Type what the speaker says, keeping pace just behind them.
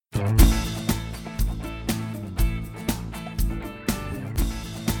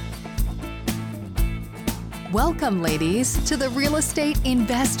Welcome, ladies, to the Real Estate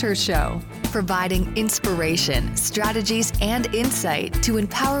Investor Show, providing inspiration, strategies, and insight to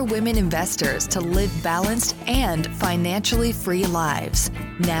empower women investors to live balanced and financially free lives.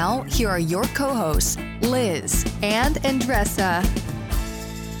 Now, here are your co-hosts, Liz and Andressa.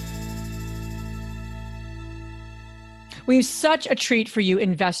 We have such a treat for you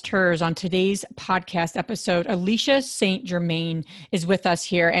investors on today's podcast episode. Alecia St. Germain is with us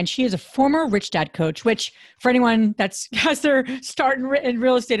here, and she is a former Rich Dad coach, which for anyone that's has their start in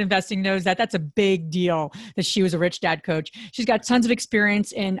real estate investing knows that that's a big deal that she was a Rich Dad coach. She's got tons of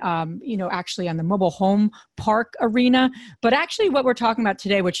experience in, actually on the mobile home park arena. But actually what we're talking about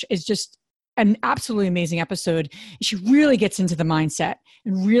today, which is just an absolutely amazing episode, she really gets into the mindset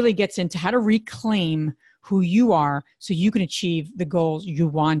and really gets into how to reclaim who you are so you can achieve the goals you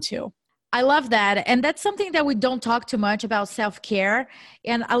want to. I love that. And that's something that we don't talk too much about, self-care.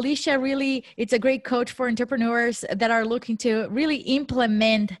 And Alecia really, it's a great coach for entrepreneurs that are looking to really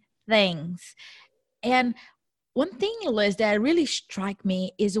implement things. And one thing, Liz, that really struck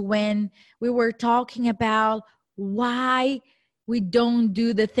me is when we were talking about why we don't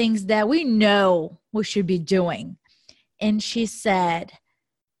do the things that we know we should be doing. And she said,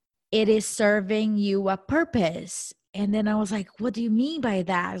 it is serving you a purpose. And then I was like, what do you mean by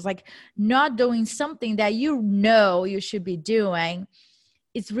that? It's like not doing something that you know you should be doing.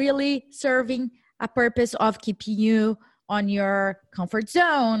 It's really serving a purpose of keeping you on your comfort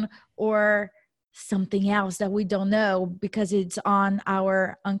zone or something else that we don't know because it's on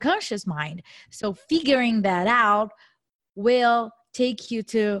our unconscious mind. So figuring that out will take you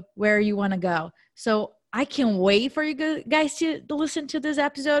to where you want to go. So I can't wait for you guys to listen to this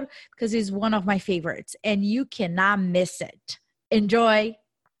episode because it's one of my favorites and you cannot miss it. Enjoy.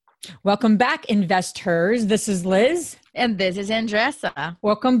 Welcome back, investors. This is Liz. And this is Andressa.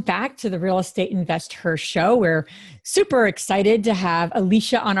 Welcome back to the Real Estate Investor Show. We're super excited to have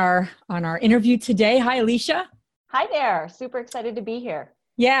Alecia on our interview today. Hi, Alecia. Hi there. Super excited to be here.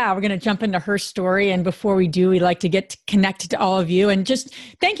 Yeah, we're going to jump into her story. And before we do, we'd like to get connected to all of you. And just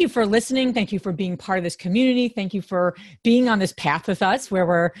thank you for listening. Thank you for being part of this community. Thank you for being on this path with us, where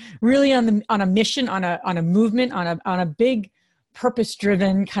we're really on a mission, on a movement, on a big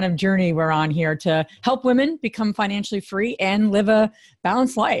purpose-driven kind of journey we're on here to help women become financially free and live a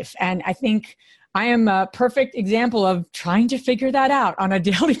balanced life. And I think I am a perfect example of trying to figure that out on a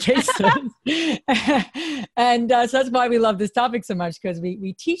daily basis. And so that's why we love this topic so much, because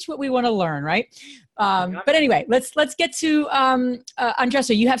we teach what we want to learn, right? But anyway, let's get to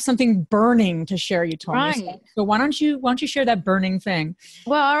Andressa. You have something burning to share, you told me. So why don't you share that burning thing?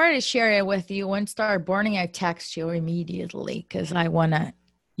 Well, I already shared it with you. When it started burning, I text you immediately because I want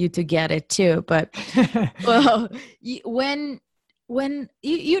you to get it too. But well, when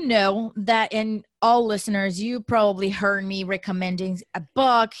you know that, and all listeners, you probably heard me recommending a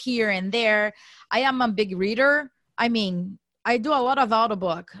book here and there. I am a big reader. I mean, I do a lot of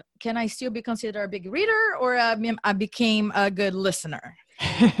audiobook. Can I still be considered a big reader, or I became a good listener?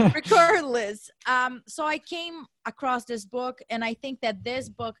 Regardless. So I came across this book, and I think that this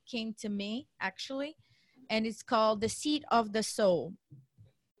book came to me actually, and it's called The Seat of the Soul.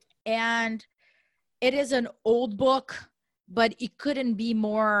 And it is an old book, but it couldn't be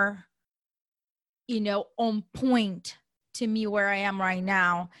more, on point to me where I am right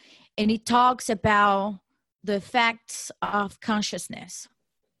now. And it talks about the effects of consciousness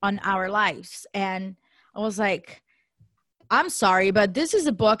on our lives. And I was like, I'm sorry, but this is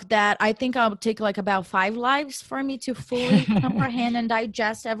a book that I think I'll take like about 5 lives for me to fully comprehend and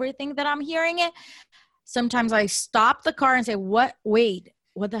digest everything that I'm hearing it. Sometimes I stop the car and say, wait,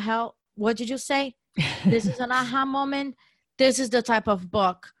 what the hell? What did you say? This is an aha moment. This is the type of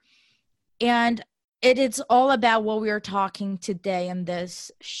book. And it is all about what we are talking today in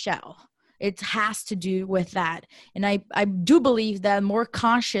this show. It has to do with that. And I do believe that more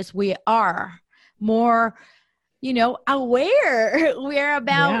conscious we are, more, aware we are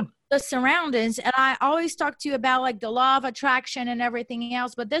about the surroundings. And I always talk to you about like the law of attraction and everything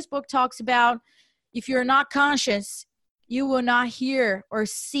else. But this book talks about if you're not conscious, you will not hear or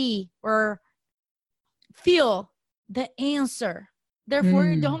see or feel the answer. Therefore,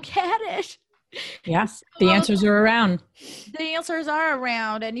 you don't get it. Yes, the answers are around. The answers are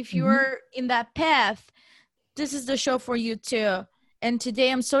around. And if you're in that path, this is the show for you too. And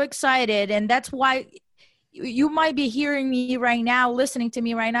today I'm so excited. And that's why you might be hearing me right now, listening to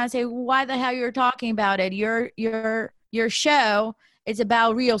me right now and say, why the hell you're talking about it? Your show is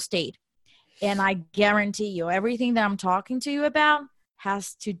about real estate. And I guarantee you, everything that I'm talking to you about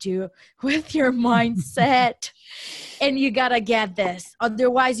has to do with your mindset. And you got to get this.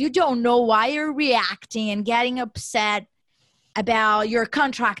 Otherwise, you don't know why you're reacting and getting upset about your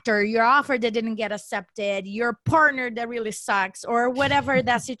contractor, your offer that didn't get accepted, your partner that really sucks, or whatever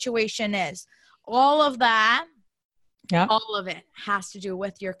that situation is. All of that, all of it has to do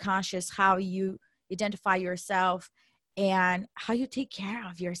with your conscious, how you identify yourself and how you take care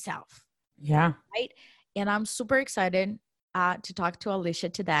of yourself. Yeah. Right. And I'm super excited to talk to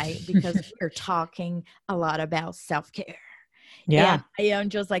Alecia today because we're talking a lot about self-care. Yeah. And I am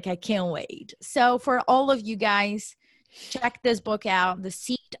just like, I can't wait. So for all of you guys, check this book out, The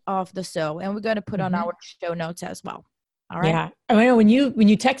Seed of the Soul. And we're going to put on our show notes as well. All right. Yeah. I know when you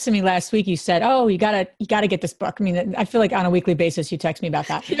texted me last week, you said, "Oh, you gotta get this book." I mean, I feel like on a weekly basis, you text me about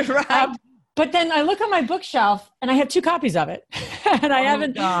that. You're right. But then I look on my bookshelf and I have 2 copies of it and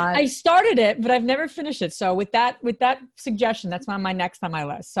I started it, but I've never finished it. So with that suggestion, that's on my next on my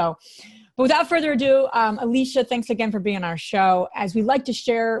list. So, but without further ado, Alecia, thanks again for being on our show. As we like to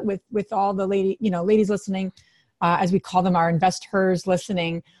share with all the ladies listening, as we call them, our investors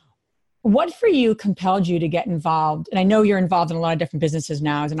listening, what for you compelled you to get involved? And I know you're involved in a lot of different businesses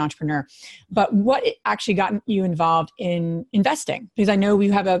now as an entrepreneur, but what actually got you involved in investing? Because I know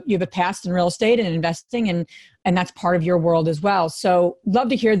you have a past in real estate and investing, and that's part of your world as well. So love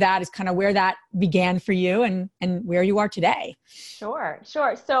to hear that, is kind of where that began for you and where you are today. Sure.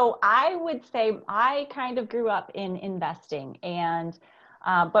 So I would say I kind of grew up in investing, and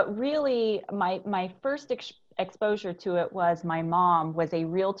but really my first exposure to it was my mom was a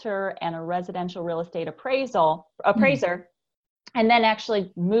realtor and a residential real estate appraiser, and then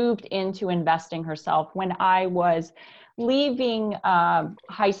actually moved into investing herself when I was leaving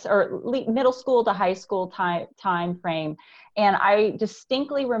middle school to high school time frame. And I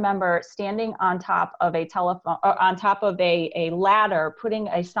distinctly remember standing on top of a a ladder, putting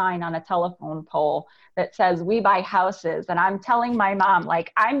a sign on a telephone pole that says, "We buy houses." And I'm telling my mom,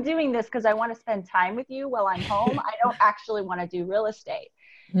 like, I'm doing this because I want to spend time with you while I'm home. I don't actually want to do real estate.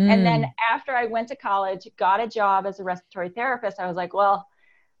 And then after I went to college, got a job as a respiratory therapist, I was like, well,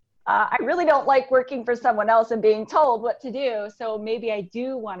 I really don't like working for someone else and being told what to do. So maybe I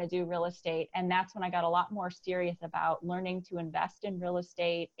do want to do real estate. And that's when I got a lot more serious about learning to invest in real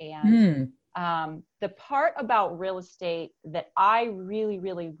estate. And the part about real estate that I really,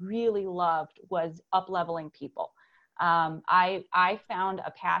 really, really loved was up-leveling people. I found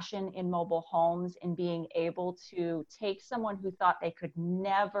a passion in mobile homes, in being able to take someone who thought they could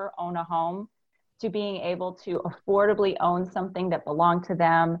never own a home to being able to affordably own something that belonged to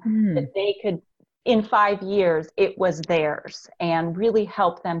them, that they could, in 5 years, it was theirs, and really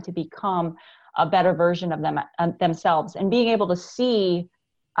help them to become a better version of themselves, and being able to see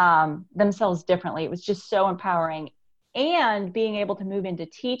themselves differently. It was just so empowering. And being able to move into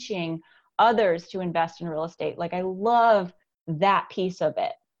teaching others to invest in real estate. Like, I love that piece of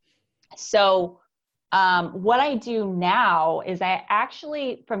it. So what I do now is I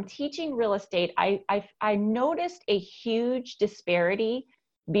actually, from teaching real estate, I noticed a huge disparity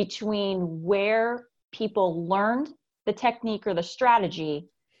between where people learned the technique or the strategy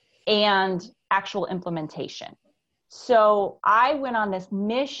and actual implementation. So I went on this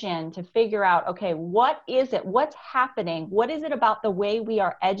mission to figure out, okay, what is it? What's happening? What is it about the way we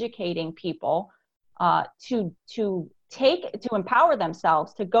are educating people to empower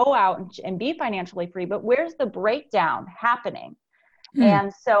themselves to go out and be financially free? But where's the breakdown happening?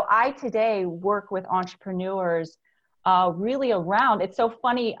 And so I today work with entrepreneurs really around, it's so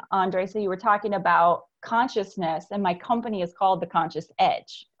funny, Andres, you were talking about consciousness, and my company is called The Conscious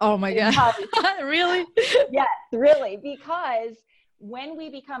Edge. Oh my God. Really? Yes, really. Because when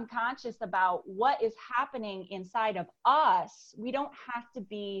we become conscious about what is happening inside of us, we don't have to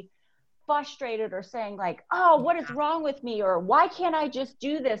be frustrated or saying like, oh, what is wrong with me? Or why can't I just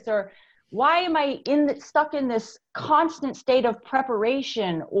do this? Or why am I stuck in this constant state of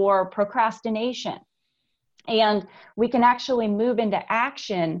preparation or procrastination? And we can actually move into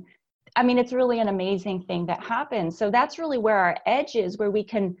action. I mean, it's really an amazing thing that happens. So that's really where our edge is, where we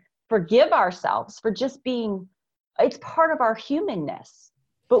can forgive ourselves for just being, it's part of our humanness,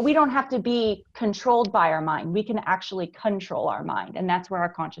 but we don't have to be controlled by our mind. We can actually control our mind. And that's where our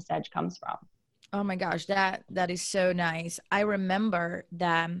conscious edge comes from. Oh my gosh, that is so nice. I remember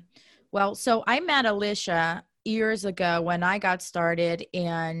that. Well, so I met Alecia years ago when I got started,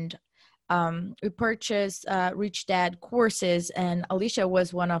 and we purchased Rich Dad courses, and Alecia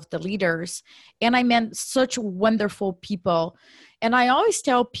was one of the leaders, and I met such wonderful people. And I always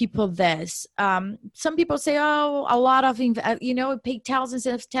tell people this, some people say, oh, a lot of, pay thousands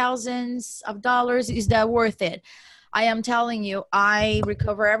of dollars. Is that worth it? I am telling you, I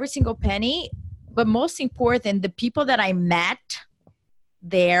recover every single penny. But most important, the people that I met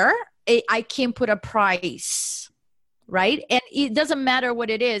there, I can put a price, right? And it doesn't matter what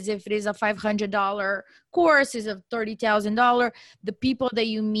it is. If it is a $500 course, is a $30,000, the people that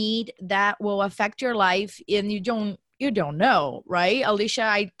you meet that will affect your life, and you don't know, right? Alecia,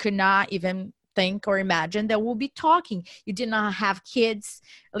 I could not even think or imagine that we'll be talking. You did not have kids.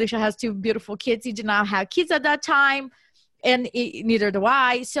 Alecia has two beautiful kids. You did not have kids at that time, and neither do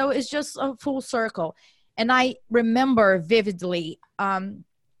I. So it's just a full circle. And I remember vividly,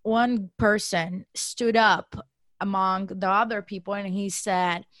 one person stood up among the other people, and he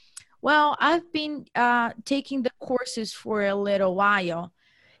said, well, I've been taking the courses for a little while,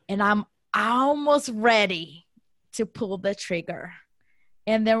 and I'm almost ready to pull the trigger.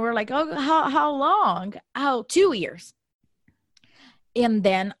 And then we're like, oh, how long? Oh, 2 years. And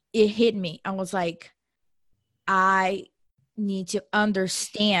then it hit me. I was like, I need to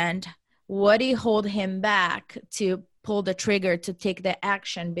understand what it hold him back to pull the trigger, to take the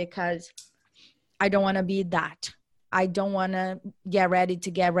action, because I don't want to be that. I don't want to get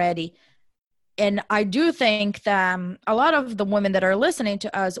ready. And I do think that a lot of the women that are listening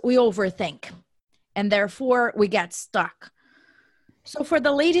to us, we overthink, and therefore we get stuck. So for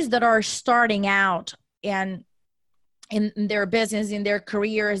the ladies that are starting out and in their business, in their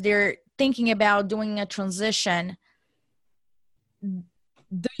careers, they're thinking about doing a transition,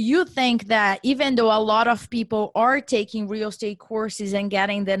 do you think that even though a lot of people are taking real estate courses and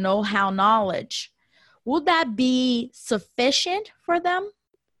getting the know-how knowledge, would that be sufficient for them?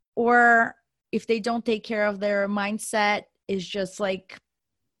 Or if they don't take care of their mindset, it's just like,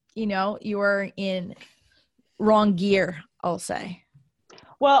 you're in wrong gear, I'll say.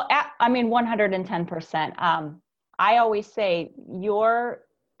 Well, 110%. I always say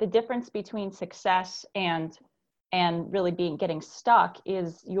the difference between success and really getting stuck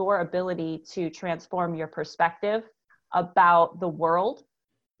is your ability to transform your perspective about the world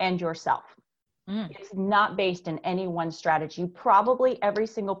and yourself. It's not based in any one strategy. Probably every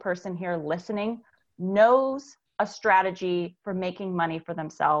single person here listening knows a strategy for making money for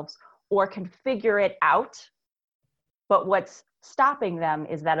themselves or can figure it out. But what's stopping them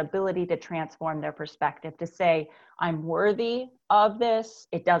is that ability to transform their perspective, to say, I'm worthy of this.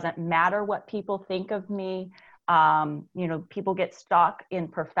 It doesn't matter what people think of me. People get stuck in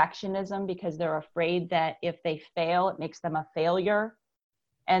perfectionism because they're afraid that if they fail, it makes them a failure.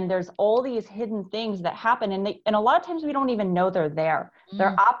 And there's all these hidden things that happen. And a lot of times we don't even know they're there.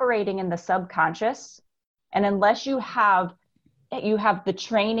 They're operating in the subconscious. And unless you have the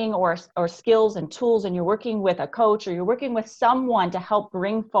training or skills and tools, and you're working with a coach or you're working with someone to help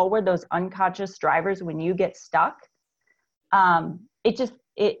bring forward those unconscious drivers when you get stuck,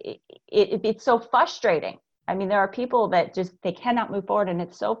 it's so frustrating. I mean, there are people that they cannot move forward, and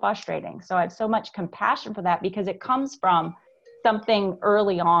it's so frustrating. So I have so much compassion for that, because it comes from something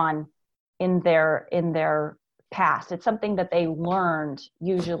early on in their past. It's something that they learned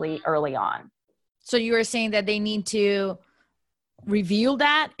usually early on. So you were saying that they need to reveal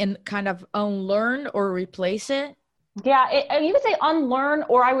that and kind of unlearn or replace it? Yeah, you could say unlearn,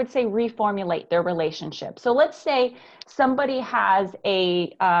 or I would say reformulate their relationship. So let's say somebody has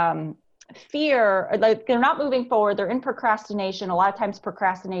a fear, like they're not moving forward, they're in procrastination. A lot of times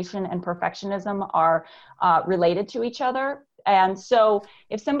procrastination and perfectionism are related to each other. And so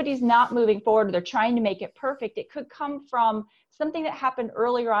if somebody's not moving forward, they're trying to make it perfect, it could come from something that happened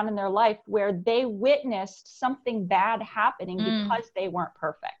earlier on in their life where they witnessed something bad happening because they weren't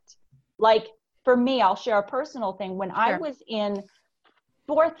perfect. Like for me, I'll share a personal thing. When I was in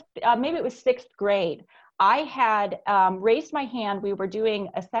maybe it was sixth grade, I had raised my hand. We were doing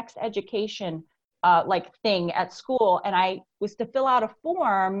a sex education thing at school, and I was to fill out a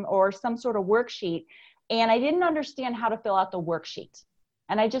form or some sort of worksheet. And I didn't understand how to fill out the worksheet.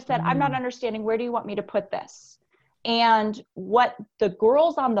 And I just said, I'm not understanding. Where do you want me to put this? And what the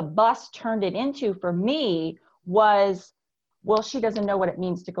girls on the bus turned it into for me was, well, she doesn't know what it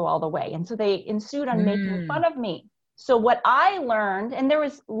means to go all the way. And so they ensued on making fun of me. So what I learned, and there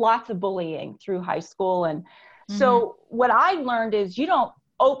was lots of bullying through high school. And so what I learned is you don't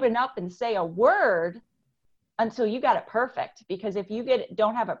open up and say a word until you got it perfect. Because if you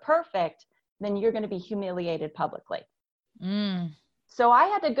don't have it perfect, then you're going to be humiliated publicly. So I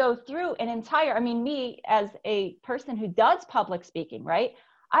had to go through an entire, me as a person who does public speaking, right?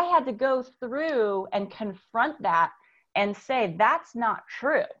 I had to go through and confront that and say, that's not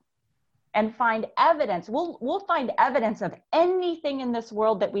true, and find evidence. We'll find evidence of anything in this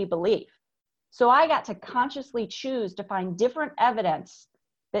world that we believe. So I got to consciously choose to find different evidence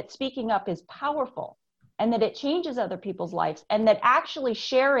that speaking up is powerful and that it changes other people's lives, and that actually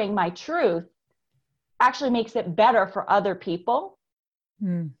sharing my truth actually makes it better for other people,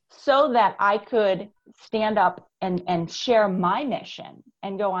 so that I could stand up and share my mission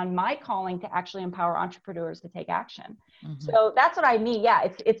and go on my calling to actually empower entrepreneurs to take action. So that's what I mean. Yeah,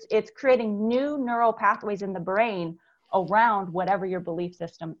 it's creating new neural pathways in the brain around whatever your belief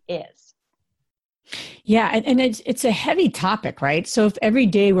system is. Yeah. And it's a heavy topic, right? So if every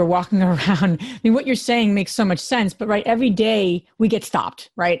day we're walking around, I mean, what you're saying makes so much sense, but right, every day we get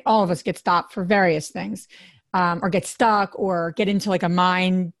stopped, right? All of us get stopped for various things, or get stuck or get into like a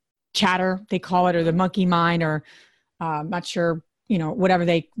mind chatter, they call it, or the monkey mind, or not sure,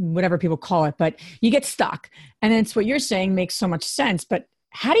 whatever people call it, but you get stuck. And it's what you're saying makes so much sense. But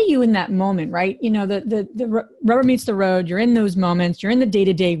how do you, in that moment, right? The rubber meets the road. You're in those moments. You're in the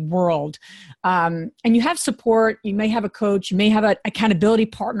day-to-day world, and you have support. You may have a coach. You may have an accountability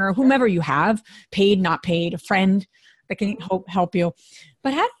partner, whomever you have, paid, not paid, a friend that can help you.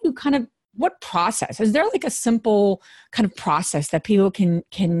 But how do you what process? Is there like a simple kind of process that people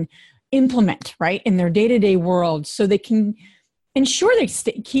can implement, right, in their day-to-day world so they can ensure they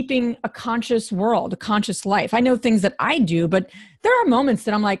stay keeping a conscious world, a conscious life? I know things that I do, but there are moments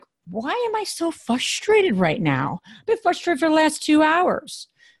that I'm like, why am I so frustrated right now? I've been frustrated for the last 2 hours.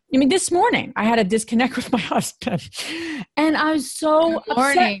 I mean, this morning I had a disconnect with my husband and I was so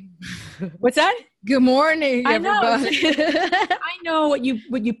upset. What's that? Good morning, everybody. I know what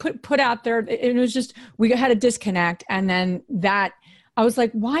you put out there. It was just, we had a disconnect. And then that I was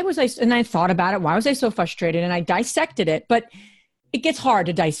like, and I thought about it. Why was I so frustrated? And I dissected it, but it gets hard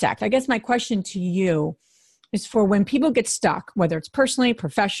to dissect. I guess my question to you is, for when people get stuck, whether it's personally,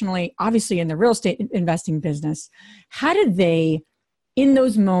 professionally, obviously in the real estate investing business, how do they, in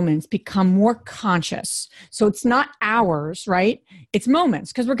those moments, become more conscious? So it's not hours, right? It's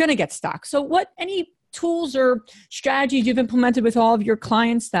moments, because we're going to get stuck. So any tools or strategies you've implemented with all of your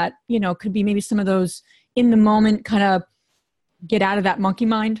clients that, could be maybe some of those in the moment kind of get out of that monkey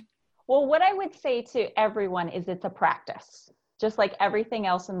mind? Well, what I would say to everyone is it's a practice. Just like everything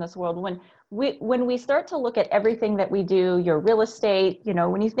else in this world, when we start to look at everything that we do, your real estate,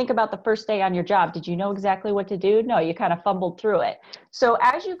 when you think about the first day on your job, did you know exactly what to do? No, you kind of fumbled through it. So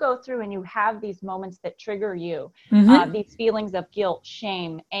as you go through and you have these moments that trigger you, these feelings of guilt,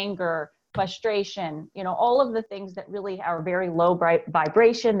 shame, anger, frustration, all of the things that really are very low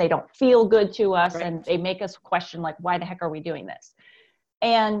vibration, they don't feel good to us, right, and they make us question, like, why the heck are we doing this?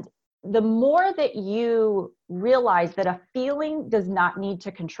 And the more that you realize that a feeling does not need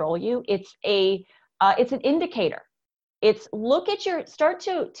to control you, it's an indicator. It's start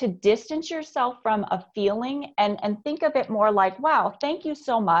to distance yourself from a feeling and think of it more like, wow, thank you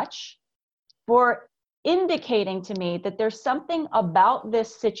so much for indicating to me that there's something about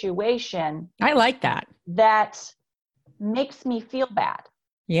this situation. I like that makes me feel bad.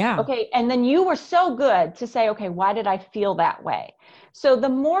 Yeah. Okay. And then you were so good to say, okay, why did I feel that way? So the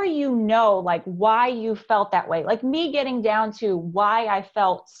more you know, like, why you felt that way, like me getting down to why I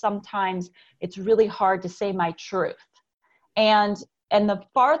felt sometimes it's really hard to say my truth. And the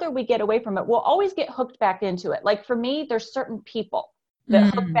farther we get away from it, we'll always get hooked back into it. Like for me, there's certain people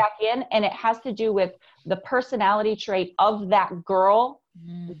that hook back in, and it has to do with the personality trait of that girl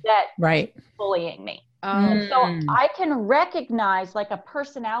that is bullying me. So I can recognize like a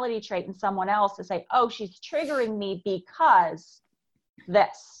personality trait in someone else to say, oh, she's triggering me because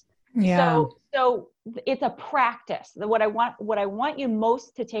this. Yeah. So it's a practice. What I want you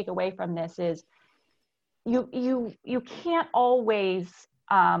most to take away from this is you can't always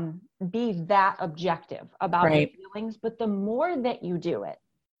be that objective about your feelings, but the more that you do it,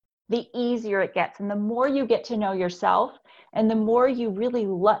 the easier it gets. And the more you get to know yourself, and the more you really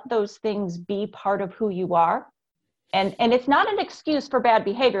let those things be part of who you are. And it's not an excuse for bad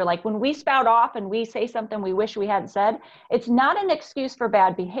behavior. Like when we spout off and we say something we wish we hadn't said, it's not an excuse for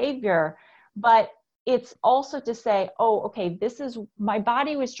bad behavior, but it's also to say, oh, okay, my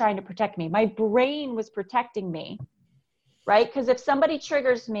body was trying to protect me. My brain was protecting me, right? Because if somebody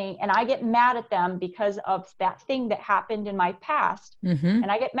triggers me and I get mad at them because of that thing that happened in my past, and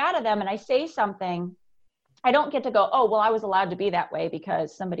I get mad at them and I say something, I don't get to go, oh, well, I was allowed to be that way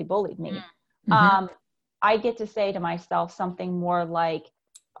because somebody bullied me. I get to say to myself something more like,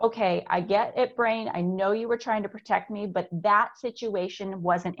 okay, I get it, brain. I know you were trying to protect me, but that situation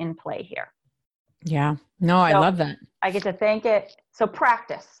wasn't in play here. Yeah. No, I love that. I get to thank it. So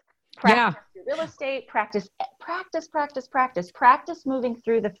practice your real estate, practice moving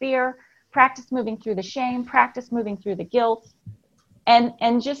through the fear, practice moving through the shame, practice moving through the guilt,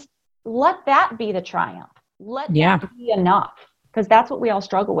 and just let that be the triumph. Let that be enough, because that's what we all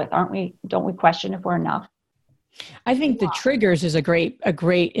struggle with, aren't we? Don't we question if we're enough? I think the triggers is a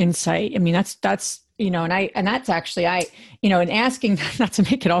great insight. I mean, that's, and that's actually, in asking, not to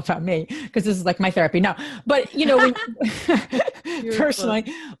make it all about me, because this is like my therapy. No, but, when,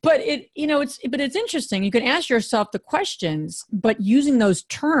 personally, but it's interesting. You can ask yourself the questions, but using those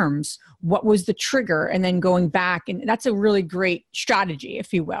terms, what was the trigger? And then going back, and that's a really great strategy,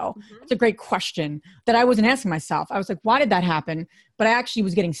 if you will. Mm-hmm. It's a great question that I wasn't asking myself. I was like, why did that happen? But I actually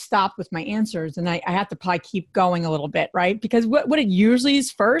was getting stopped with my answers, and I had to probably keep going a little bit, right? Because what it usually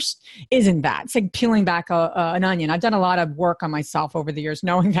is first isn't that. It's like peeling back an onion. I've done a lot of work on myself over the years,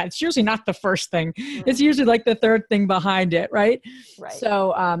 knowing that it's usually not the first thing. Mm-hmm. It's usually like the third thing behind it, right? Right.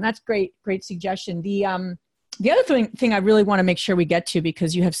 So that's great suggestion. The other thing I really want to make sure we get to,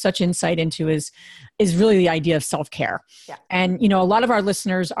 because you have such insight into, is really the idea of self-care. Yeah. And, a lot of our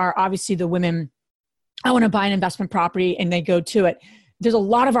listeners are obviously the women. I want to buy an investment property, and they go to it. There's a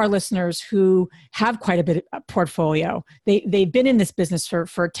lot of our listeners who have quite a bit of portfolio. They've been in this business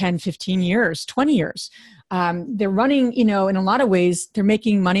for 10, 15 years, 20 years. They're running, in a lot of ways, they're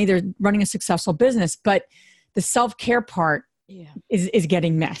making money. They're running a successful business, but the self-care part is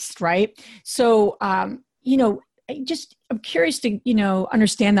getting missed, right? So, I'm curious to,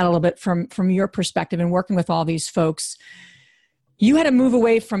 understand that a little bit from your perspective and working with all these folks. You had to move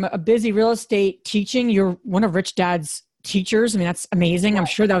away from a busy real estate teaching. You're one of Rich Dad's teachers. I mean, that's amazing. Right. I'm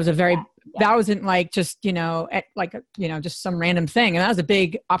sure that was that wasn't like just, just some random thing. And that was a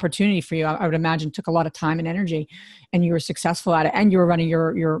big opportunity for you. I would imagine took a lot of time and energy, and you were successful at it, and you were running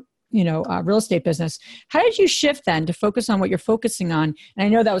your real estate business. How did you shift then to focus on what you're focusing on? And I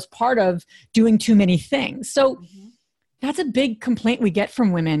know that was part of doing too many things. So that's a big complaint we get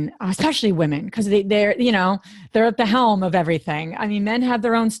from women, especially women, because they're at the helm of everything. I mean, men have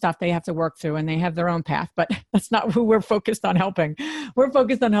their own stuff they have to work through, and they have their own path, but that's not who we're focused on helping. We're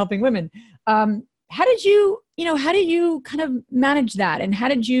focused on helping women. How did you kind of manage that? And how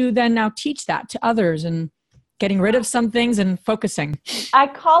did you then now teach that to others, and getting rid of some things and focusing? I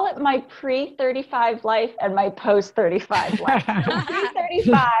call it my pre-35 life and my post-35 life. So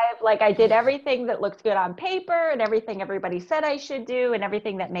pre-35, like I did everything that looked good on paper and everything everybody said I should do and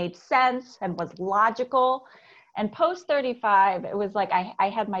everything that made sense and was logical. And post-35, it was like I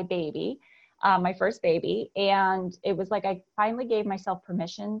had my baby, my first baby, and it was like I finally gave myself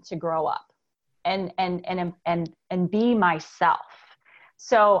permission to grow up and be myself.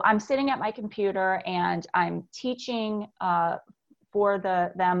 So I'm sitting at my computer and I'm teaching for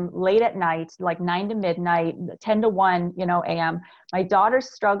them late at night, like 9 to midnight, 10 to 1, a.m. My daughter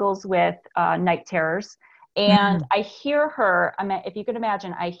struggles with night terrors, and I hear her. If you could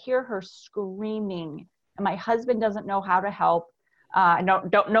imagine, I hear her screaming, and my husband doesn't know how to help. I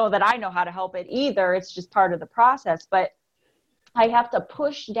don't know that I know how to help it either. It's just part of the process, but I have to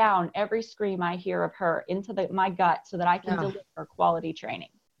push down every scream I hear of her into my gut so that I can deliver quality training.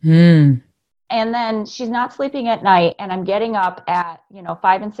 And then she's not sleeping at night, and I'm getting up at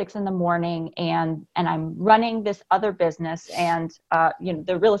 5 and 6 in the morning, and I'm running this other business and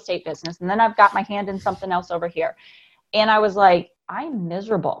the real estate business, and then I've got my hand in something else over here, and I was like, I'm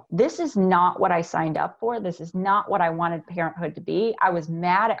miserable. This is not what I signed up for. This is not what I wanted parenthood to be. I was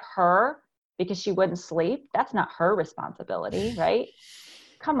mad at her because she wouldn't sleep. That's not her responsibility, right?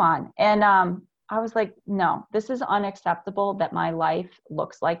 Come on. And I was like, no, this is unacceptable that my life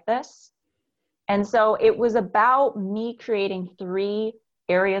looks like this. And so it was about me creating 3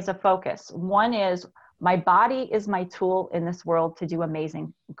 areas of focus. One is my body is my tool in this world to do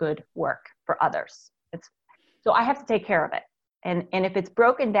amazing, good work for others. So I have to take care of it. And if it's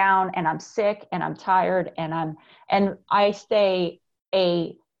broken down and I'm sick and I'm tired and I say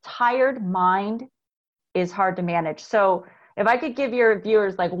a tired mind is hard to manage. So if I could give your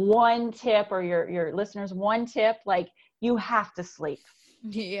viewers like one tip, or your listeners one tip, like you have to sleep.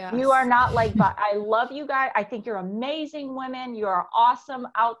 Yeah. You are not like, but I love you guys. I think you're amazing women. You are awesome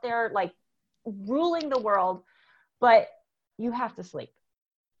out there, like ruling the world, but you have to sleep,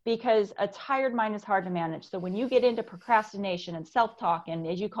 because a tired mind is hard to manage. So when you get into procrastination and self-talk, and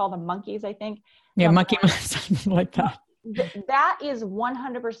as you call them monkeys, I think. Yeah, monkey, something like that. That is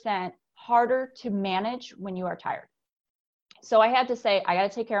 100% harder to manage when you are tired. So I had to say, I got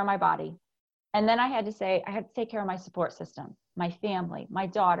to take care of my body. And then I had to say, I had to take care of my support system, my family, my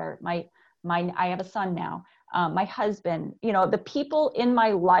daughter, I have a son now, my husband, the people in my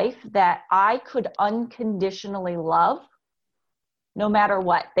life that I could unconditionally love, no matter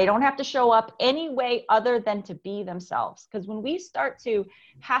what. They don't have to show up any way other than to be themselves. Because when we start to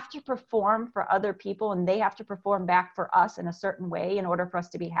have to perform for other people and they have to perform back for us in a certain way in order for us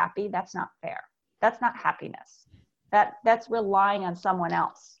to be happy, that's not fair. That's not happiness. That's relying on someone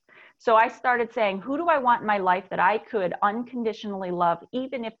else. So I started saying, who do I want in my life that I could unconditionally love,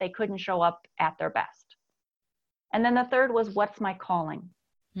 even if they couldn't show up at their best? And then the third was, what's my calling?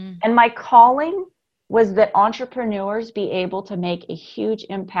 And my calling was that entrepreneurs be able to make a huge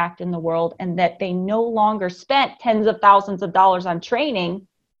impact in the world, and that they no longer spent tens of thousands of dollars on training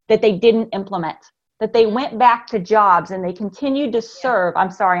that they didn't implement, that they went back to jobs and they continued to serve.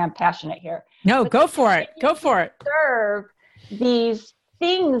 I'm sorry, I'm passionate here. No, go for it. Go for it. Serve these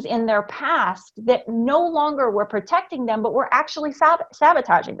things in their past that no longer were protecting them, but were actually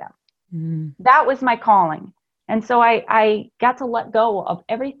sabotaging them. That was my calling. And so I got to let go of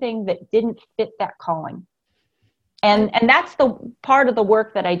everything that didn't fit that calling. And that's the part of the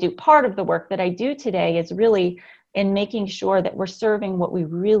work that I do. Part of the work that I do today is really in making sure that we're serving what we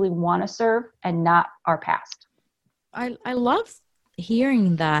really want to serve and not our past. I love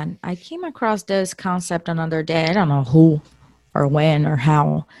hearing that. I came across this concept another day. I don't know who or when or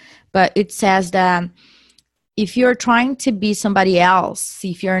how, but it says that if you're trying to be somebody else,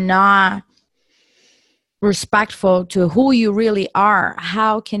 if you're not respectful to who you really are,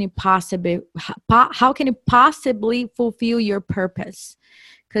 how can you possibly fulfill your purpose?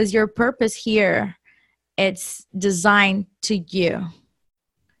 Because your purpose here, it's designed to you.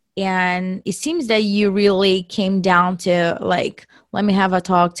 And it seems that you really came down to like, let me have a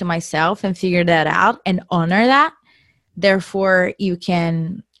talk to myself and figure that out and honor that. Therefore, you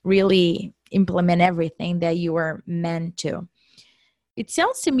can really implement everything that you were meant to. It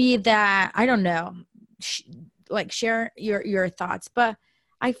sounds to me that, I don't know, like share your thoughts, but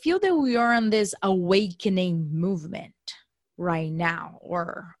I feel that we are on this awakening movement right now,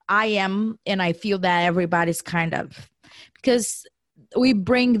 or I am, and I feel that everybody's kind of, because we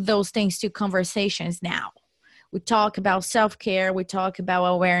bring those things to conversations now. We talk about self-care, we talk about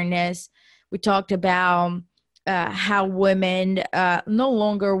awareness, we talked about how women no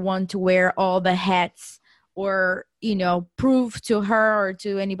longer want to wear all the hats, or, you know, prove to her or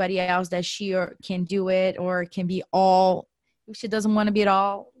to anybody else that she can do it or can be all. If she doesn't want to be at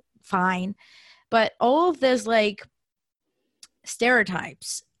all, fine. But all of this like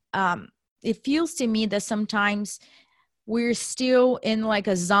stereotypes, it feels to me that sometimes we're still in like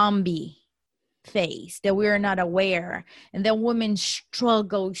a zombie phase, that we're not aware, and that women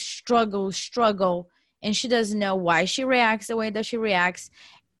struggle, and she doesn't know why she reacts the way that she reacts.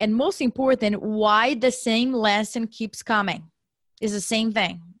 And most important, why the same lesson keeps coming. It's the same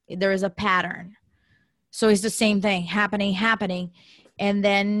thing. There is a pattern. So it's the same thing happening. And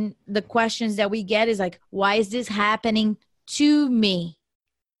then the questions that we get is like, why is this happening to me?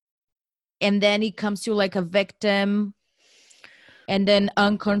 And then it comes to like a victim and then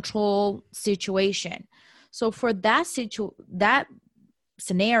uncontrolled situation. So for that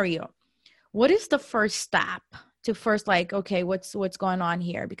scenario, what is the first step to first like, okay, what's going on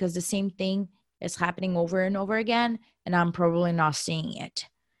here? Because the same thing is happening over and over again, and I'm probably not seeing it.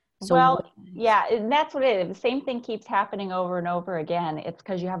 So well, yeah, and that's what it is. The same thing keeps happening over and over again. It's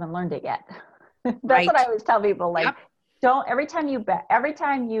because you haven't learned it yet. That's right. What I always tell people. Like, don't every time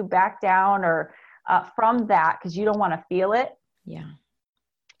you back down or from that because you don't want to feel it. Yeah,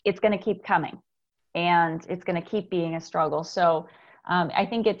 it's going to keep coming, and it's going to keep being a struggle. So I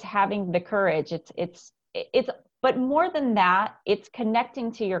think it's having the courage. It's but more than that, it's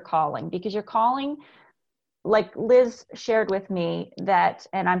connecting to your calling, because your calling, like Liz shared with me that,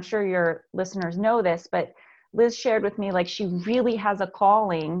 and I'm sure your listeners know this, but Liz shared with me, like, she really has a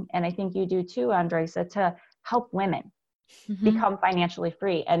calling, and I think you do too, Andresa, to help women become financially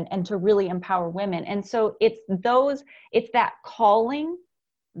free and to really empower women. And so it's that calling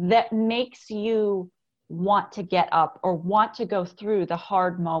that makes you want to get up or want to go through the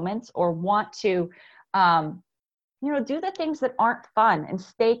hard moments or want to, do the things that aren't fun and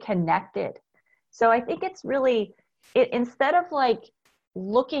stay connected. So I think it's really, instead of like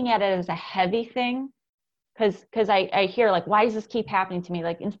looking at it as a heavy thing, because I hear like, why does this keep happening to me?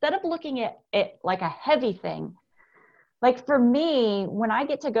 Like, instead of looking at it like a heavy thing, like for me, when I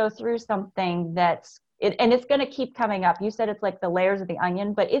get to go through something and it's going to keep coming up. You said it's like the layers of the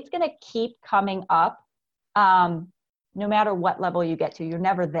onion, but it's going to keep coming up no matter what level you get to. You're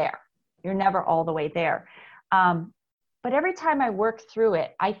never there. You're never all the way there. But every time I work through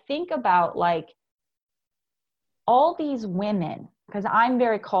it, I think about like all these women, because I'm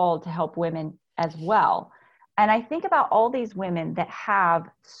very called to help women as well. And I think about all these women that have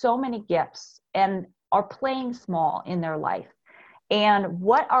so many gifts and are playing small in their life, and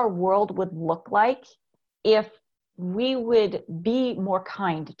what our world would look like if we would be more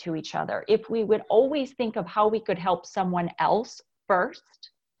kind to each other, if we would always think of how we could help someone else first,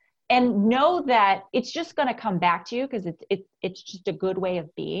 and know that it's just going to come back to you because it's just a good way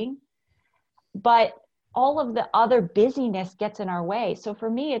of being. but all of the other busyness gets in our way. So for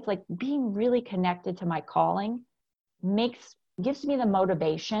me, it's like being really connected to my calling gives me the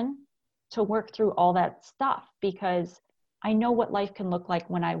motivation to work through all that stuff, because I know what life can look like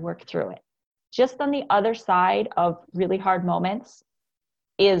when I work through it. Just on the other side of really hard moments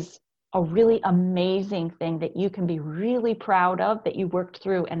is a really amazing thing that you can be really proud of, that you worked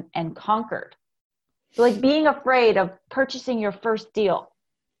through and conquered. So like being afraid of purchasing your first deal.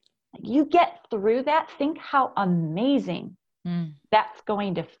 Like you get through that, think how amazing that's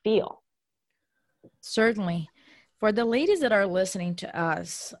going to feel. Certainly. For the ladies that are listening to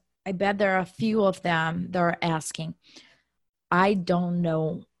us, I bet there are a few of them that are asking, I don't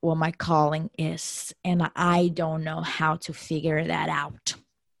know what my calling is, and I don't know how to figure that out.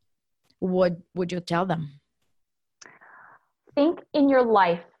 What would you tell them? Think in your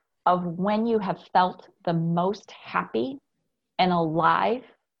life of when you have felt the most happy and alive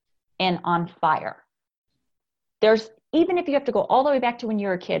and on fire. Even if you have to go all the way back to when you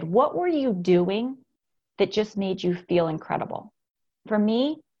were a kid, what were you doing that just made you feel incredible? For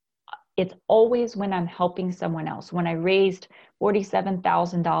me, it's always when I'm helping someone else. When I raised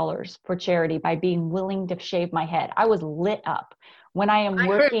 $47,000 for charity by being willing to shave my head, I was lit up. When I am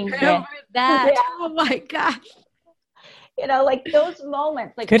working with that. Yeah. Oh my gosh. Like those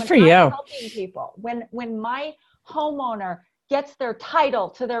moments, like good when for you. I'm helping people, when my homeowner gets their title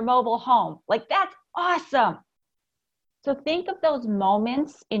to their mobile home, like that's awesome. So think of those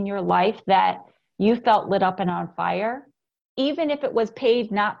moments in your life that you felt lit up and on fire. Even if it was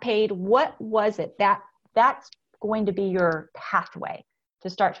paid, not paid, what was it? That's going to be your pathway to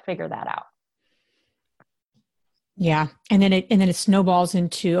start to figure that out. Yeah. And then it snowballs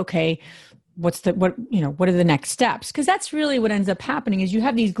into, okay, what are the next steps? Because that's really what ends up happening is you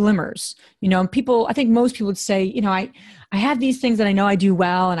have these glimmers, and I think most people would say, I have these things that I know I do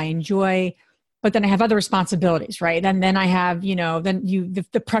well and I enjoy, but then I have other responsibilities, right? And then I have,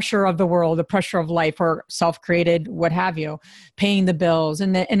 the pressure of the world, the pressure of life, or self-created, what have you, paying the bills.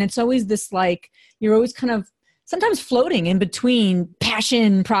 And it's always this, like, you're always kind of sometimes floating in between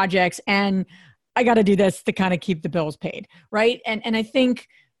passion projects and I got to do this to kind of keep the bills paid. Right. And I think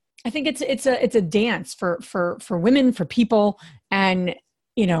it's a dance for women, for people. And,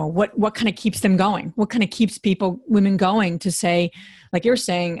 what kind of keeps them going? What kind of keeps women going to say, like you're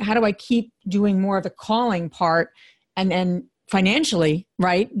saying, how do I keep doing more of the calling part and then financially,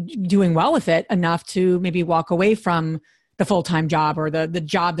 right, doing well with it enough to maybe walk away from the full-time job or the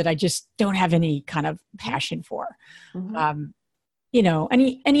job that I just don't have any kind of passion for. Mm-hmm.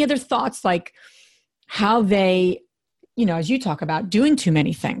 Any other thoughts, like how they, as you talk about doing too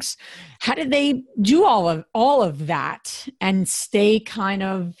many things, how did they do all of that and stay kind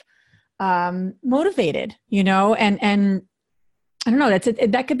of motivated, and I don't know,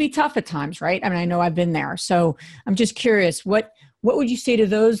 that could be tough at times, right? I mean, I know I've been there. So I'm just curious, what would you say to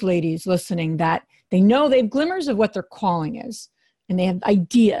those ladies listening that they know they have glimmers of what their calling is and they have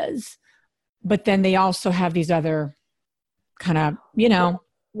ideas, but then they also have these other kind of,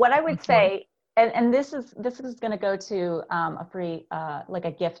 what I would say, and this is going to go to a free, like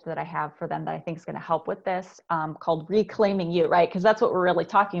a gift that I have for them that I think is going to help with this, called Reclaiming You, right? Because that's what we're really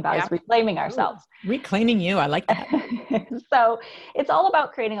talking about, is reclaiming ourselves. Ooh, reclaiming you. I like that. So it's all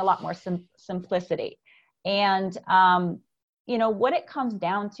about creating a lot more simplicity. And, what it comes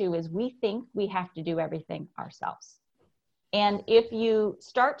down to is we think we have to do everything ourselves. And if you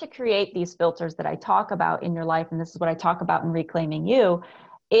start to create these filters that I talk about in your life, and this is what I talk about in Reclaiming You,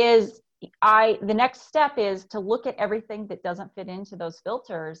 is the next step is to look at everything that doesn't fit into those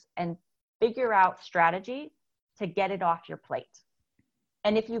filters and figure out strategy to get it off your plate.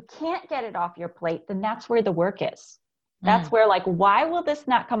 And if you can't get it off your plate, then that's where the work is. That's where, like, why will this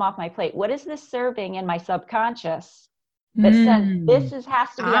not come off my plate? What is this serving in my subconscious that says has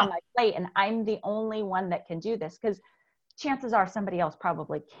to be on my plate and I'm the only one that can do this? Because chances are somebody else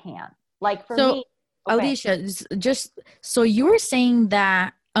probably can. Like for me. Okay. Alecia, just so you're saying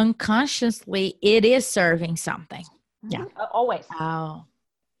that unconsciously it is serving something. Yeah. Always. Wow.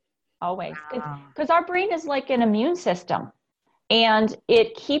 Always. Because our brain is like an immune system. And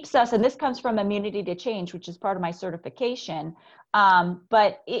it keeps us, and this comes from Immunity to Change, which is part of my certification.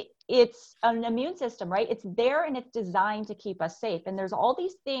 But it's an immune system, right? It's there and it's designed to keep us safe. And there's all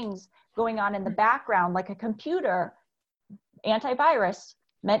these things going on in the background, like a computer, antivirus,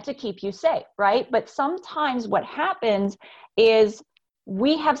 meant to keep you safe, right? But sometimes what happens is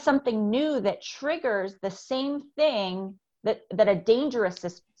we have something new that triggers the same thing that a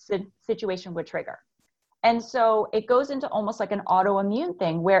dangerous situation would trigger. And so it goes into almost like an autoimmune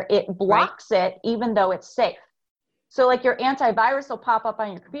thing where it blocks it even though it's safe. So like your antivirus will pop up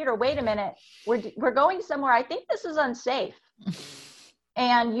on your computer. Wait a minute, we're going somewhere. I think this is unsafe.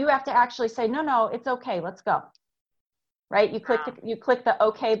 And you have to actually say, no, it's okay. Let's go. Right? You click the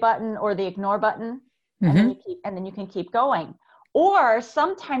okay button or the ignore button, and then you can keep going. Or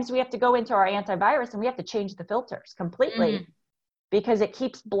sometimes we have to go into our antivirus and we have to change the filters completely because it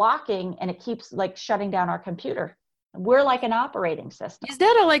keeps blocking and it keeps like shutting down our computer. We're like an operating system. Is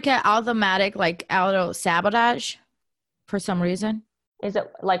that like an automatic, like auto sabotage for some reason? Is it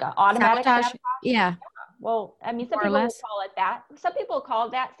like an automatic sabotage? Yeah. Well, I mean, some people will call it that. Some people call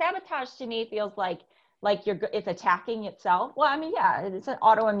it that. Sabotage to me feels like it's attacking itself. Well, I mean, yeah, it's an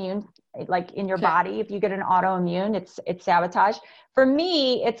autoimmune, like in your body. If you get an autoimmune, it's sabotage. For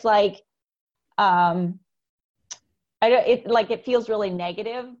me, it's like, it feels really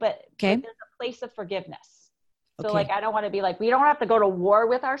negative, but there's a place of forgiveness. So like, I don't want to be like, we don't have to go to war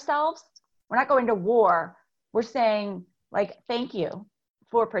with ourselves. We're not going to war. We're saying like, thank you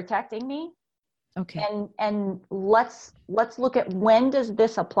for protecting me. Okay. And let's look at when does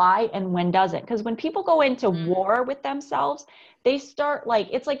this apply and when doesn't. Because when people go into war with themselves, they start like,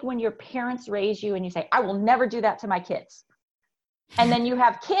 it's like when your parents raise you and you say, I will never do that to my kids. And then you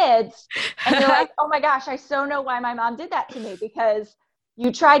have kids and you're like, oh my gosh, I so know why my mom did that to me, because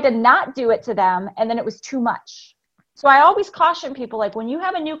you tried to not do it to them and then it was too much. So I always caution people, like when you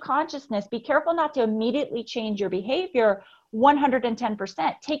have a new consciousness, be careful not to immediately change your behavior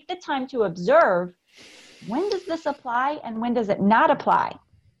 110%. Take the time to observe, when does this apply and when does it not apply?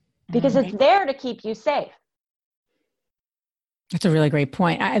 Because it's there to keep you safe. That's a really great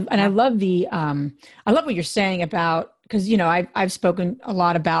point. I love I love what you're saying about, because, you know, I've spoken a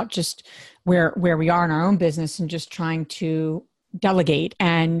lot about just where we are in our own business and just trying to delegate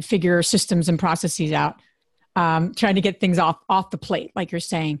and figure systems and processes out. Trying to get things off the plate, like you're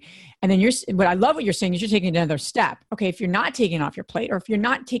saying. And then what I love what you're saying is you're taking another step. Okay, if you're not taking it off your plate, or if you're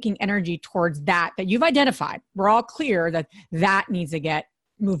not taking energy towards that you've identified, we're all clear that needs to get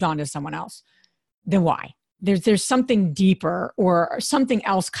moved on to someone else. Then why? There's something deeper or something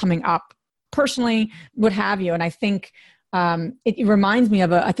else coming up personally, what have you. And I think it reminds me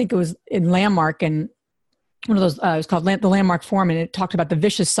of I think it was in Landmark, and one of those, it was called the Landmark Forum, and it talked about the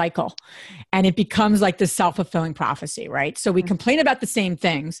vicious cycle, and it becomes like this self-fulfilling prophecy, right? So we complain about the same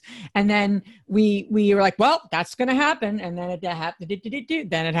things, and then we are like, well, that's going to happen, and then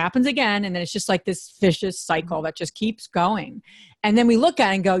then it happens again, and then it's just like this vicious cycle that just keeps going. And then we look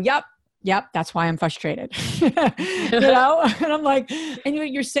at it and go, yep, that's why I'm frustrated, you know? And I'm like, and what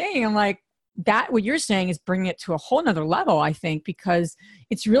you're saying, I'm like, what you're saying is bringing it to a whole nother level, I think, because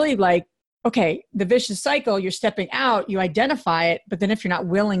it's really like, okay, the vicious cycle, you're stepping out, you identify it, but then if you're not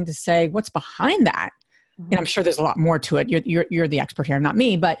willing to say what's behind that, and I'm sure there's a lot more to it, you're the expert here, not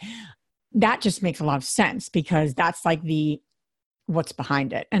me, but that just makes a lot of sense, because that's like what's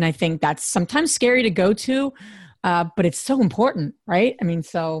behind it. And I think that's sometimes scary to go to, but it's so important, right? I mean,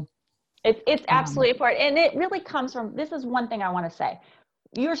 so. It's absolutely important. And it really comes from, this is one thing I want to say.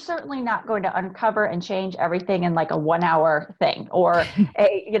 You're certainly not going to uncover and change everything in like a 1 hour thing or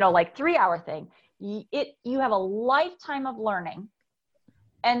a, 3 hour thing. You have a lifetime of learning.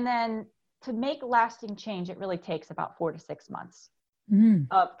 And then to make lasting change, it really takes about 4 to 6 months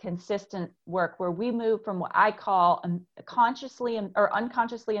of consistent work, where we move from what I call consciously or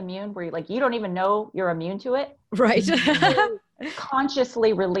unconsciously immune, where you don't even know you're immune to it. Right.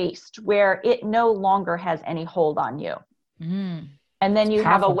 Consciously released, where it no longer has any hold on you. And then you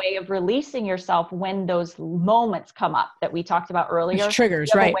have a way of releasing yourself when those moments come up that we talked about earlier. It's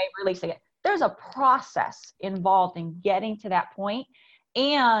triggers, right? A way of releasing it. There's a process involved in getting to that point,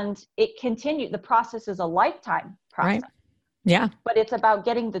 and it continues. The process is a lifetime process. Right. Yeah. But it's about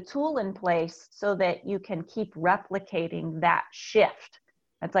getting the tool in place so that you can keep replicating that shift.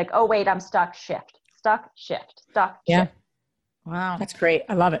 It's like, oh, wait, I'm stuck, shift, shift. Wow. That's great.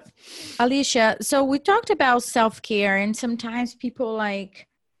 I love it. Alecia, so we talked about self-care, and sometimes people like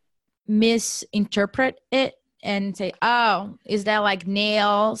misinterpret it and say, oh, is that like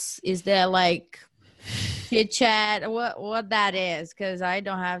nails? Is that like chit chat? What that is? Because I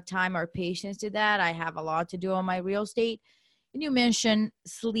don't have time or patience to that. I have a lot to do on my real estate. And you mentioned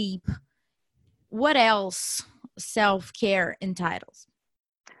sleep. What else self-care entitles?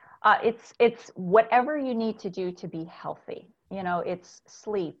 It's whatever you need to do to be healthy. It's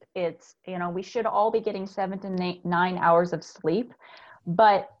sleep. It's, we should all be getting 7 to 9 hours of sleep,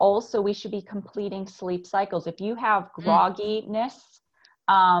 but also we should be completing sleep cycles. If you have grogginess,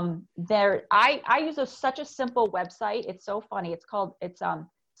 I use such a simple website. It's so funny. It's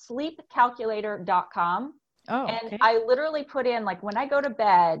sleepcalculator.com. And I literally put in, like, when I go to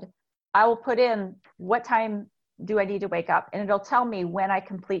bed, I will put in what time do I need to wake up? And it'll tell me when I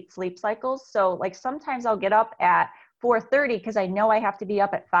complete sleep cycles. So like sometimes I'll get up at 4:30 because I know I have to be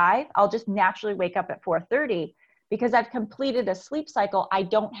up at 5. I'll just naturally wake up at 4:30 because I've completed a sleep cycle. I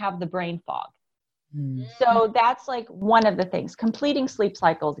don't have the brain fog. So that's like one of the things, completing sleep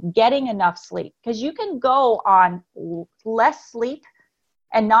cycles, getting enough sleep, because you can go on less sleep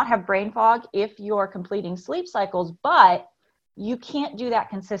and not have brain fog if you're completing sleep cycles, but you can't do that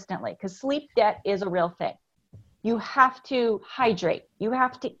consistently because sleep debt is a real thing. You have to hydrate. You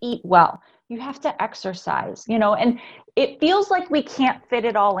have to eat well. You have to exercise, and it feels like we can't fit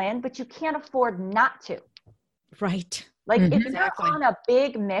it all in, but you can't afford not to. Right. Like if you're on a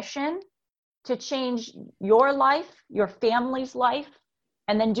big mission to change your life, your family's life,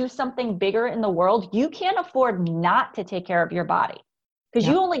 and then do something bigger in the world, you can't afford not to take care of your body because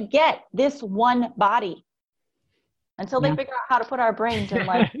you only get this one body until they figure out how to put our brains in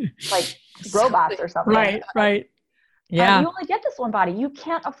like robots or something. Right. Yeah. You only get this one body. You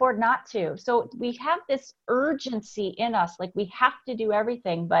can't afford not to. So we have this urgency in us, like we have to do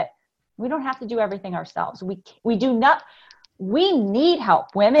everything, but we don't have to do everything ourselves. We need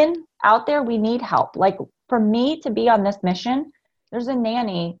help. Women out there, we need help. Like for me to be on this mission, there's a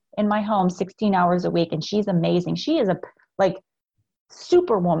nanny in my home 16 hours a week, and she's amazing. She is a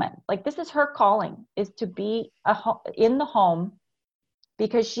superwoman. Like this is her calling, is to be in the home,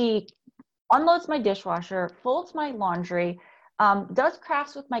 because she unloads my dishwasher, folds my laundry, does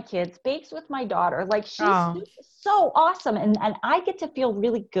crafts with my kids, bakes with my daughter. Like she's so awesome. And I get to feel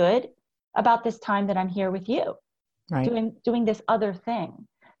really good about this time that I'm here with you. Right. Doing this other thing.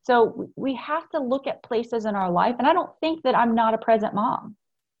 So we have to look at places in our life, and I don't think that I'm not a present mom,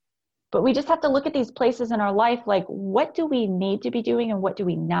 but we just have to look at these places in our life, like what do we need to be doing and what do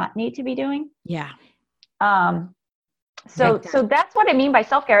we not need to be doing? Yeah. So that's what I mean by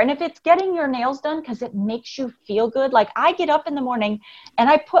self-care. And if it's getting your nails done because it makes you feel good, like I get up in the morning and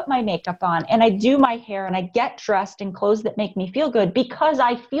I put my makeup on and I do my hair and I get dressed in clothes that make me feel good because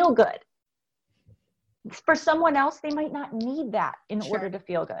I feel good. For someone else, they might not need that in order to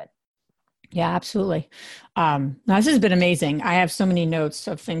feel good. Yeah, absolutely. Now this has been amazing. I have so many notes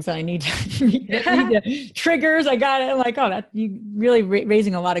of things that I need to triggers. I got it. I'm like, that you really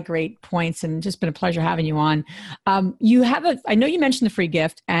raising a lot of great points, and just been a pleasure having you on. You have I know you mentioned the free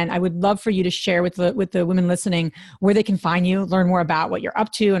gift, and I would love for you to share with the women listening where they can find you, learn more about what you're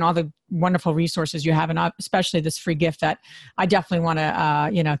up to, and all the wonderful resources you have, and especially this free gift that I definitely want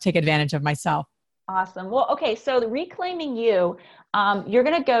to, take advantage of myself. Awesome. Well, okay. So the Reclaiming You, you're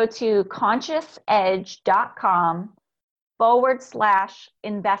going to go to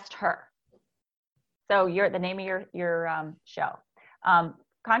consciousedge.com/invest her. So the name of your show,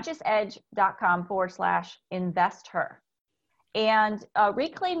 consciousedge.com/invest her. And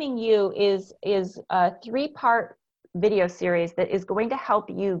Reclaiming You is a 3-part video series that is going to help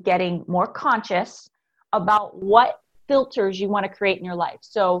you getting more conscious about what filters you want to create in your life.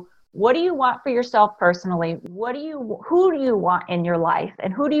 So what do you want for yourself personally? Who do you want in your life,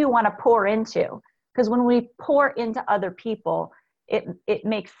 and who do you want to pour into? Because when we pour into other people, it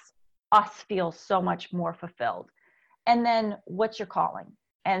makes us feel so much more fulfilled. And then what's your calling?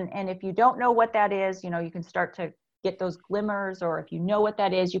 And if you don't know what that is, you can start to get those glimmers, or if you know what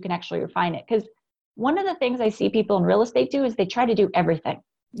that is, you can actually refine it. Because one of the things I see people in real estate do is they try to do everything.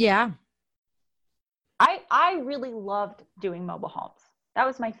 Yeah. I really loved doing mobile homes. That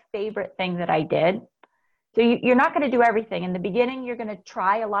was my favorite thing that I did. So you're not going to do everything. In the beginning, you're going to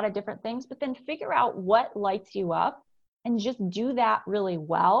try a lot of different things, but then figure out what lights you up and just do that really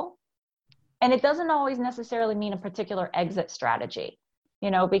well. And it doesn't always necessarily mean a particular exit strategy,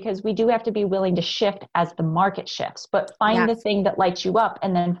 because we do have to be willing to shift as the market shifts, but find the thing that lights you up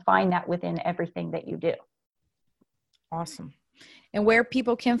and then find that within everything that you do. Awesome. And where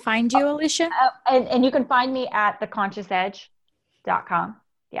people can find you, Alecia? And you can find me at theconsciousedge.com.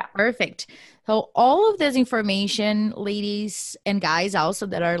 Yeah. Perfect. So all of this information, ladies and guys also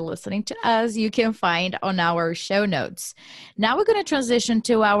that are listening to us, you can find on our show notes. Now we're going to transition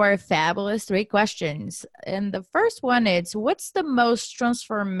to our fabulous 3 questions. And the first one is, what's the most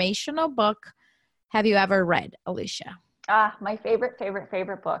transformational book have you ever read, Alecia? My favorite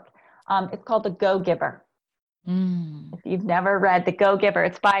book. It's called The Go-Giver. If you've never read The Go-Giver,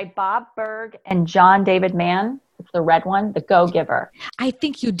 it's by Bob Berg and John David Mann. It's the red one, The Go-Giver. I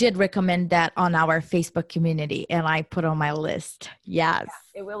think you did recommend that on our Facebook community, and I put on my list. Yes.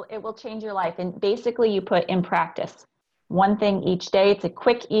 Yeah, it will change your life. And basically you put in practice one thing each day. It's a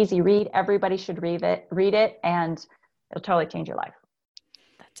quick, easy read. Everybody should read it, and it'll totally change your life.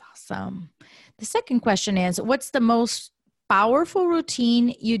 That's awesome. The second question is, what's the most powerful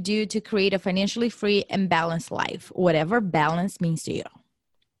routine you do to create a financially free and balanced life, whatever balance means to you.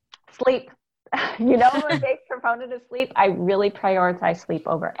 Sleep. I'm a big proponent of sleep. I really prioritize sleep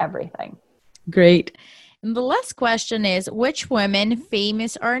over everything. Great. And the last question is, which woman,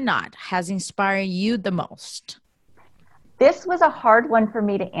 famous or not, has inspired you the most? This was a hard one for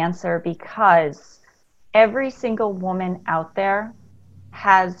me to answer because every single woman out there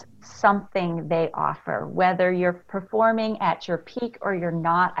has something they offer, whether you're performing at your peak or you're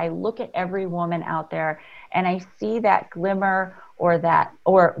not. I look at every woman out there and I see that glimmer or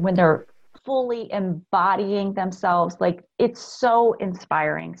when they're fully embodying themselves, like it's so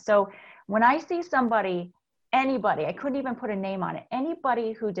inspiring. So when I see anybody, I couldn't even put a name on it,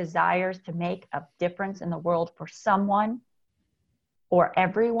 anybody who desires to make a difference in the world for someone or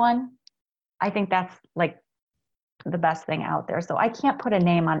everyone, I think that's like the best thing out there. So I can't put a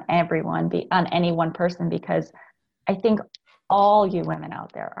name on on any one person, because I think all you women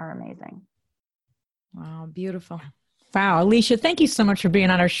out there are amazing. Wow, beautiful. Wow, Alecia, thank you so much for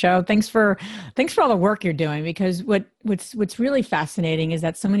being on our show. Thanks for all the work you're doing, because what's really fascinating is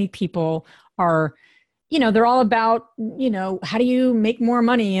that so many people are, they're all about, how do you make more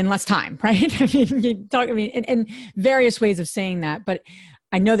money in less time, right? And various ways of saying that. But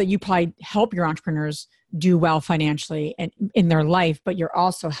I know that you probably help your entrepreneurs do well financially and in their life, but you're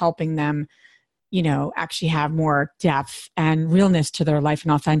also helping them, actually have more depth and realness to their life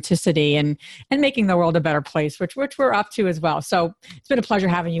and authenticity and making the world a better place, which we're up to as well. So it's been a pleasure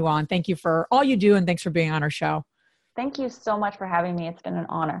having you on. Thank you for all you do. And thanks for being on our show. Thank you so much for having me. It's been an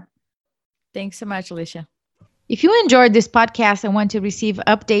honor. Thanks so much, Alecia. If you enjoyed this podcast and want to receive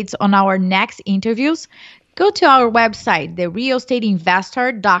updates on our next interviews, go to our website,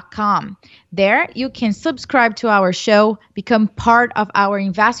 therealestateinvestor.com. There, you can subscribe to our show, become part of our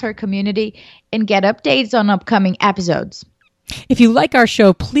investor community, and get updates on upcoming episodes. If you like our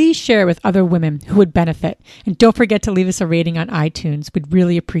show, please share it with other women who would benefit. And don't forget to leave us a rating on iTunes. We'd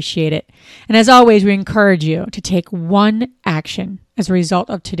really appreciate it. And as always, we encourage you to take one action as a result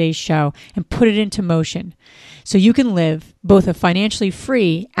of today's show and put it into motion so you can live both a financially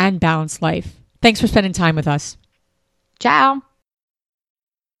free and balanced life. Thanks for spending time with us. Ciao.